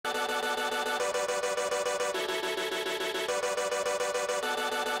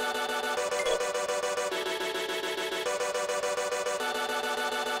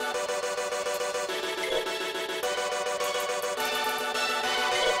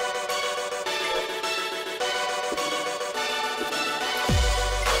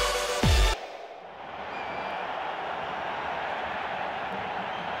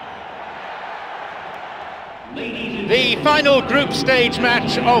final group stage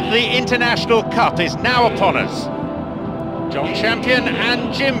match of the International Cup is now upon us. John Champion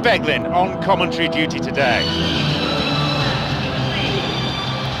and Jim Beglin on commentary duty today.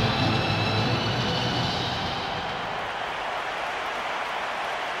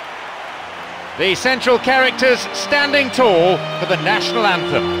 The central characters standing tall for the national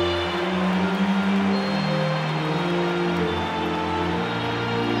anthem.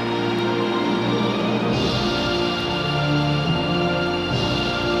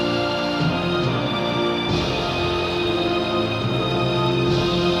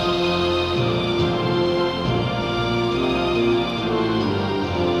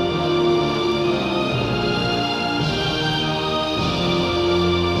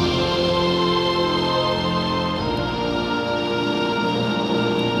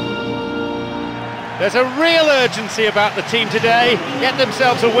 There's a real urgency about the team today. Get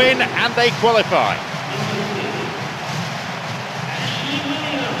themselves a win and they qualify.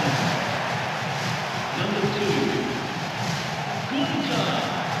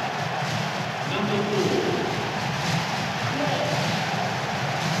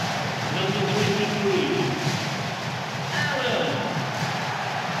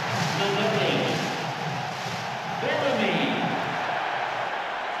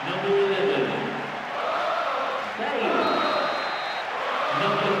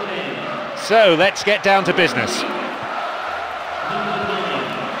 So let's get down to business.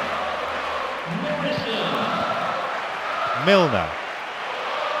 Milner.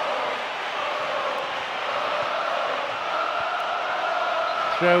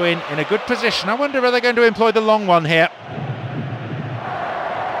 Throw in a good position. I wonder whether they're going to employ the long one here.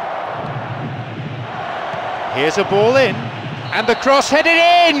 Here's a ball in, and the cross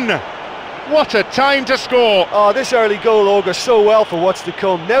headed in! What a time to score! Oh, this early goal augurs so well for what's to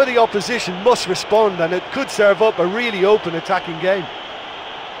come. Now the opposition must respond, and it could serve up a really open attacking game.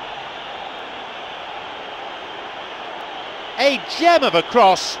 A gem of a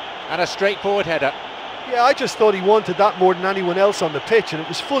cross and a straightforward header. Yeah, I just thought he wanted that more than anyone else on the pitch, and it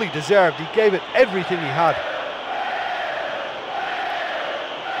was fully deserved. He gave it everything he had.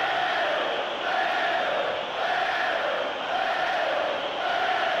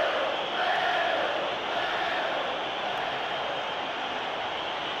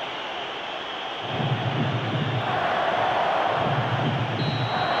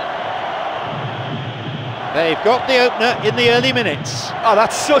 They've got the opener in the early minutes. Oh,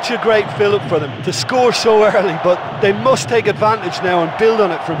 that's such a great fill-up for them, to score so early, but they must take advantage now and build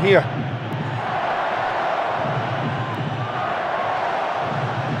on it from here.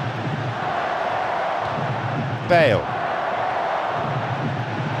 Bale.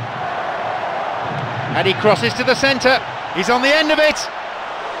 And he crosses to the centre. He's on the end of it.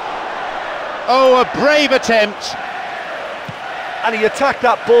 Oh, a brave attempt. And he attacked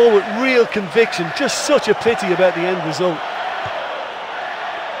that ball with real conviction. Just such a pity about the end result.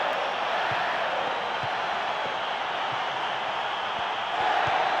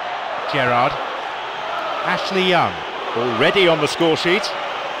 Gerrard. Ashley Young, already on the score sheet.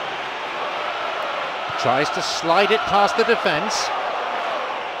 Tries to slide it past the defence.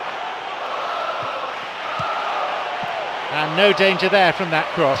 And no danger there from that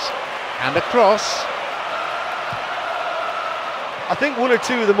cross. And the cross. I think one or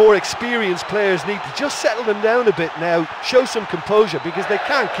two of the more experienced players need to just settle them down a bit now, show some composure, because they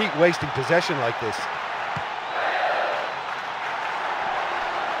can't keep wasting possession like this.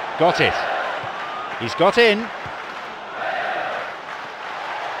 Got it. He's got in.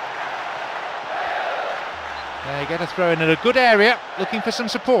 They get a throw in a good area, looking for some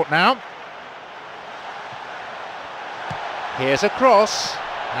support now. Here's a cross,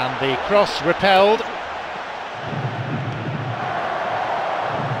 and the cross repelled.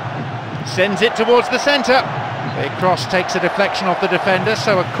 Sends it towards the centre. The cross takes a deflection off the defender,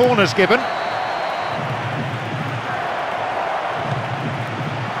 so a corner's given.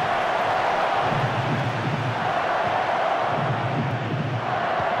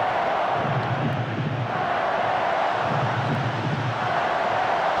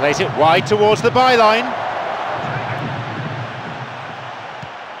 Plays it wide towards the byline.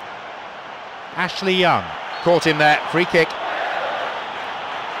 Ashley Young caught him there, free kick.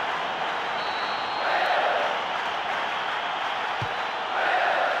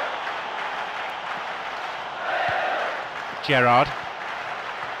 Gerrard.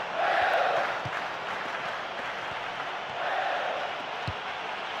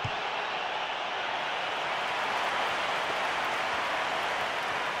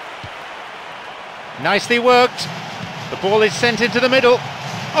 Nicely worked. The ball is sent into the middle.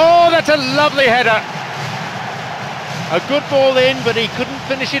 Oh, that's a lovely header. A good ball in, but he couldn't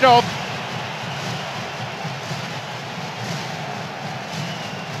finish it off.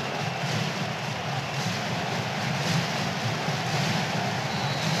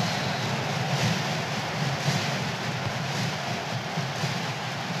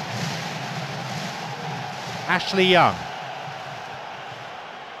 Ashley Young.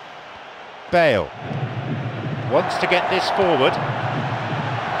 Bale wants to get this forward.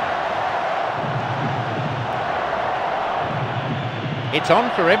 It's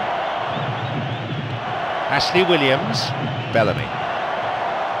on for him. Ashley Williams. Bellamy.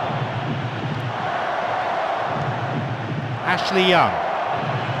 Ashley Young.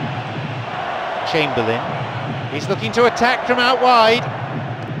 Chamberlain. He's looking to attack from out wide.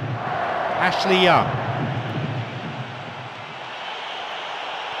 Ashley Young.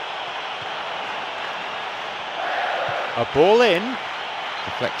 A ball in.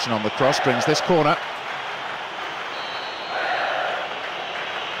 Deflection on the cross brings this corner.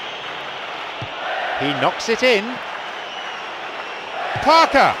 He knocks it in.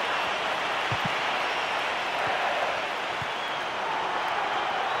 Parker.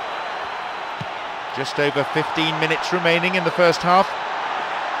 Just over 15 minutes remaining in the first half.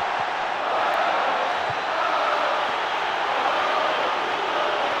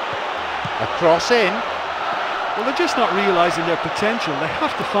 A cross in. Well, they're just not realising their potential. They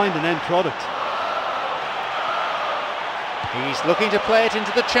have to find an end product. He's looking to play it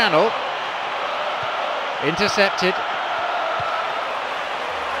into the channel. Intercepted.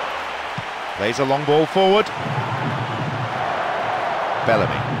 Plays a long ball forward.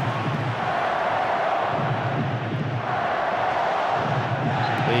 Bellamy.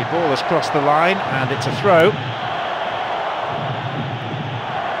 The ball has crossed the line and it's a throw.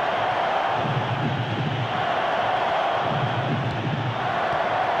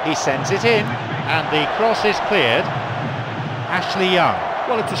 He sends it in, and the cross is cleared. Ashley Young.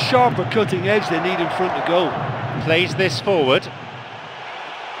 Well, it's a sharper cutting edge they need in front of goal. Plays this forward.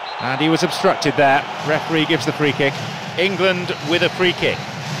 And he was obstructed there. Referee gives the free kick. England with a free kick.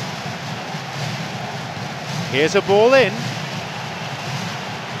 Here's a ball in.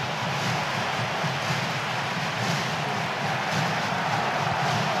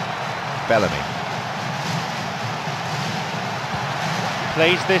 Bellamy.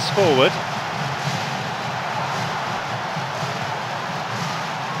 Plays this forward.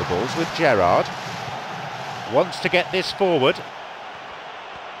 The ball's with Gerrard. Wants to get this forward.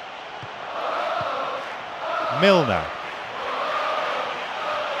 Milner.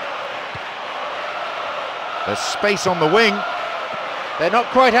 There's space on the wing. They're not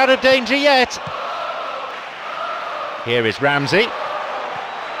quite out of danger yet. Here is Ramsey.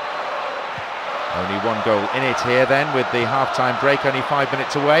 Only one goal in it here then, with the half-time break only 5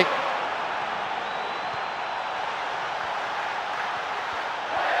 minutes away.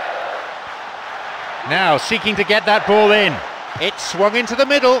 Now seeking to get that ball in. It swung into the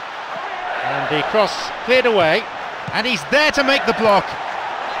middle. And the cross cleared away. And he's there to make the block.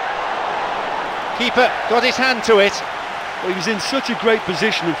 Keeper got his hand to it. Well, he was in such a great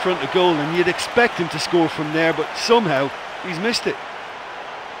position in front of goal, and you'd expect him to score from there, but somehow he's missed it.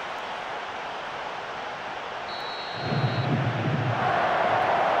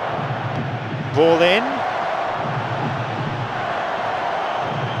 Ball in.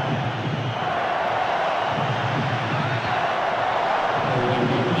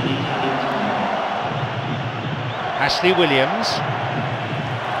 Ashley Williams.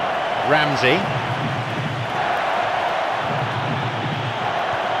 Ramsey.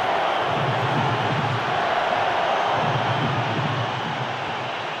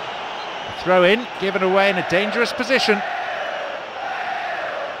 Throw in, given away in a dangerous position.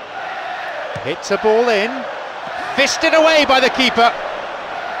 Hits a ball in, fisted away by the keeper.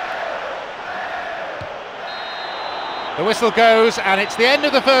 The whistle goes and it's the end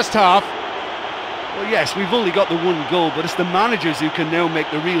of the first half. Well, yes, we've only got the one goal, but it's the managers who can now make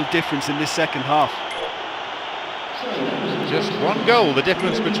the real difference in this second half. Just one goal, the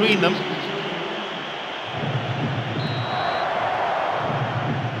difference between them.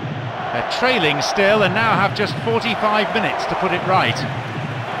 They're trailing still and now have just 45 minutes to put it right.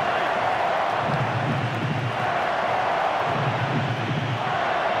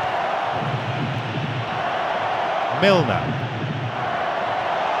 Milner.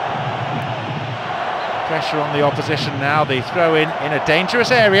 Pressure on the opposition now, the throw in a dangerous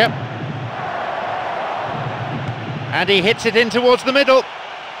area. And he hits it in towards the middle.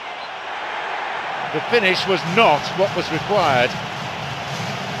 The finish was not what was required.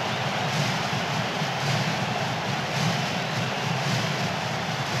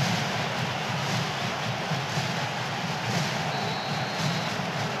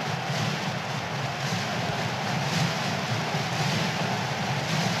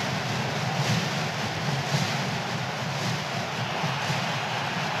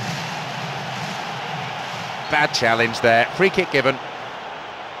 Bad challenge there, free kick given.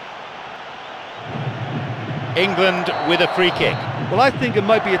 England with a free kick. Well, I think it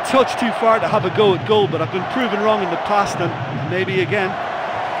might be a touch too far to have a go at goal, but I've been proven wrong in the past, and maybe again.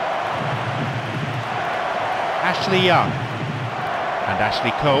 Ashley Young and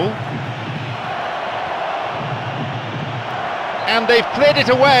Ashley Cole. And they've cleared it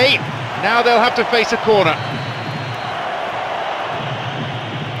away. Now they'll have to face a corner.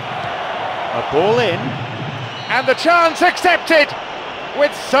 A ball in. And the chance accepted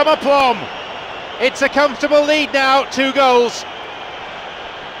with some aplomb. It's a comfortable lead now, 2 goals.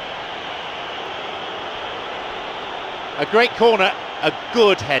 A great corner, a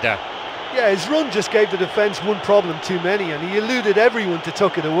good header. Yeah, his run just gave the defence one problem too many, and he eluded everyone to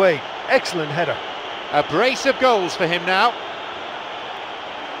tuck it away. Excellent header. A brace of goals for him now.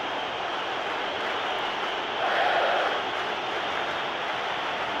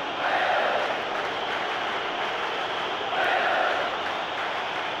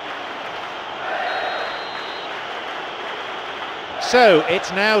 So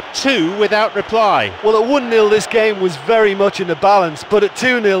it's now 2 without reply. Well, at 1-0 this game was very much in the balance, but at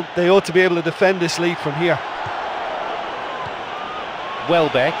 2-0 they ought to be able to defend this lead from here.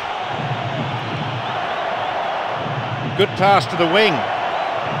 Welbeck. Good pass to the wing.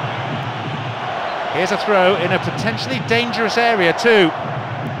 Here's a throw in a potentially dangerous area too.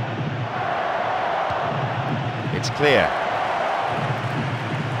 It's clear.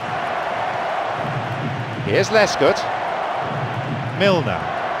 Here's Lescott. Milner.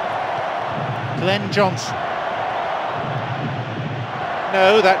 Glenn Johnson.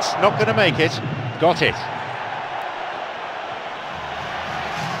 No, that's not going to make it. Got it.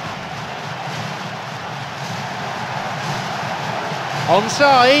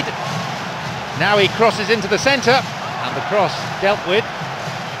 Onside. Now he crosses into the centre, and the cross dealt with.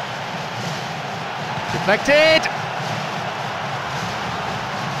 Deflected.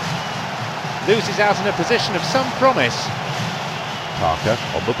 Loses out in a position of some promise. Parker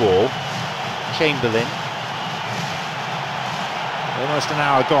on the ball. Chamberlain. Almost an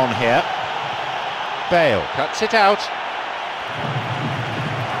hour gone here. Bale cuts it out.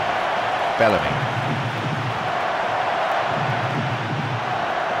 Bellamy.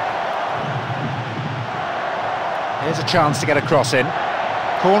 Here's a chance to get a cross in.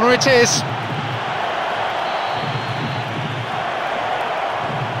 Corner it is.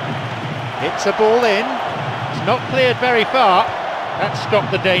 Hits a ball in. It's not cleared very far. That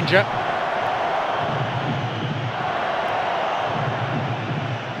stopped the danger.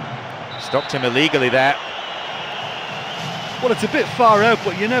 Stopped him illegally there. Well, it's a bit far out,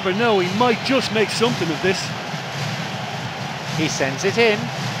 but you never know. He might just make something of this. He sends it in.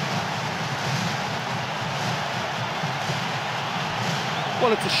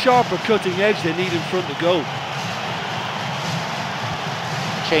 Well, it's a sharper cutting edge they need in front of goal.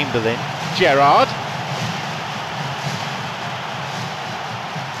 Chamberlain. Gerrard.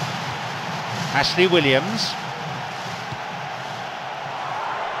 Ashley Williams.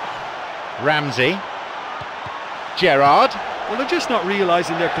 Ramsey. Gerrard. Well, they're just not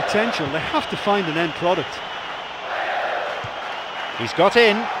realising their potential. They have to find an end product. He's got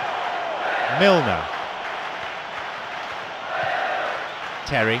in. Milner.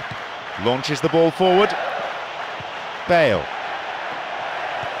 Terry launches the ball forward. Bale.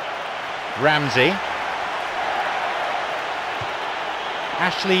 Ramsey.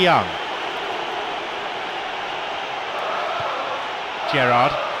 Ashley Young.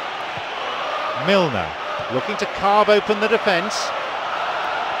 Gerrard. Milner looking to carve open the defence.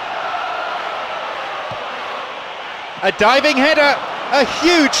 A diving header, a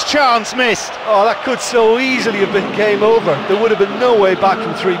huge chance missed. Oh, that could so easily have been game over. There would have been no way back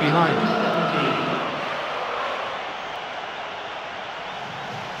from 3 behind.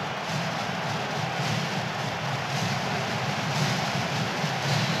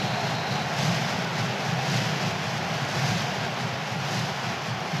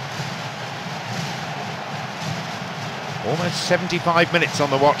 Almost 75 minutes on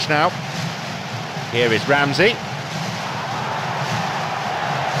the watch now. Here is Ramsey.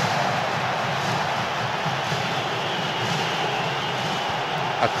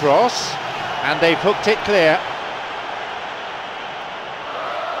 Across, and they've hooked it clear.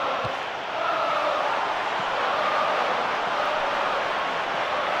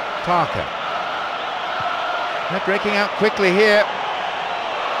 Parker. They're breaking out quickly here.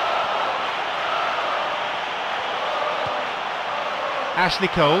 Ashley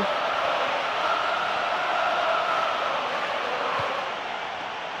Cole.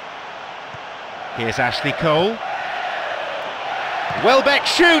 Here's Ashley Cole. Welbeck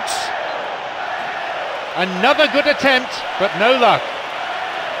shoots! Another good attempt, but no luck.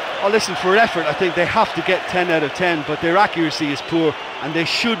 Oh, listen, for effort, I think they have to get 10 out of 10, but their accuracy is poor, and they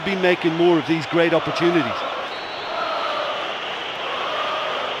should be making more of these great opportunities.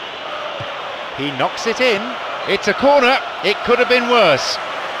 He knocks it in. It's a corner. It could have been worse.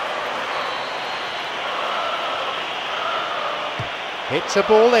 Hits a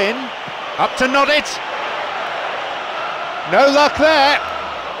ball in. Up to nod it. No luck there.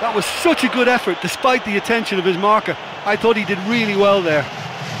 That was such a good effort, despite the attention of his marker. I thought he did really well there.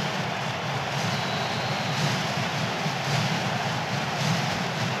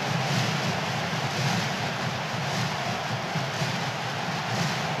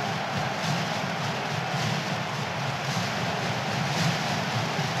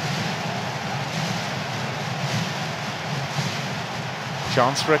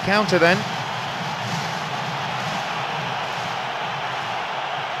 Chance for a counter then.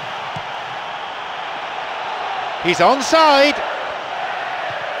 He's onside.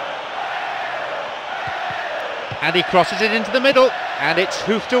 And he crosses it into the middle, and it's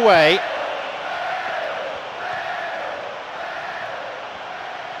hoofed away.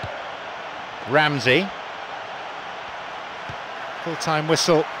 Ramsey. Full-time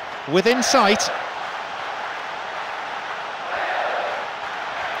whistle within sight.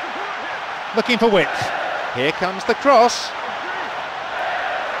 Looking for width. Here comes the cross.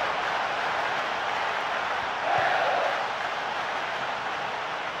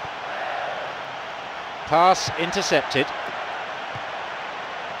 Pass intercepted.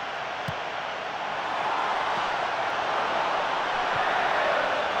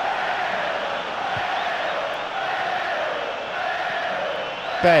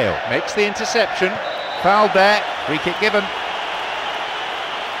 Bale makes the interception. Fouled there. Free kick given.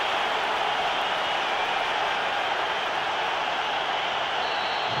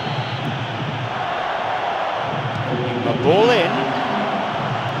 A ball in.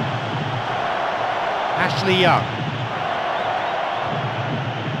 Ashley Young.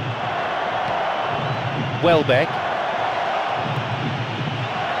 Welbeck.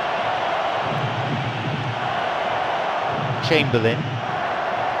 Chamberlain.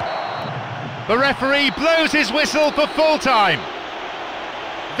 The referee blows his whistle for full time.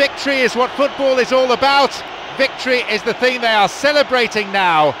 Victory is what football is all about. Victory is the thing they are celebrating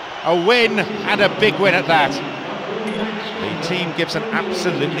now. A win, and a big win at that. The team gives an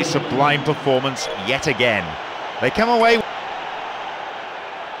absolutely sublime performance yet again. They come away with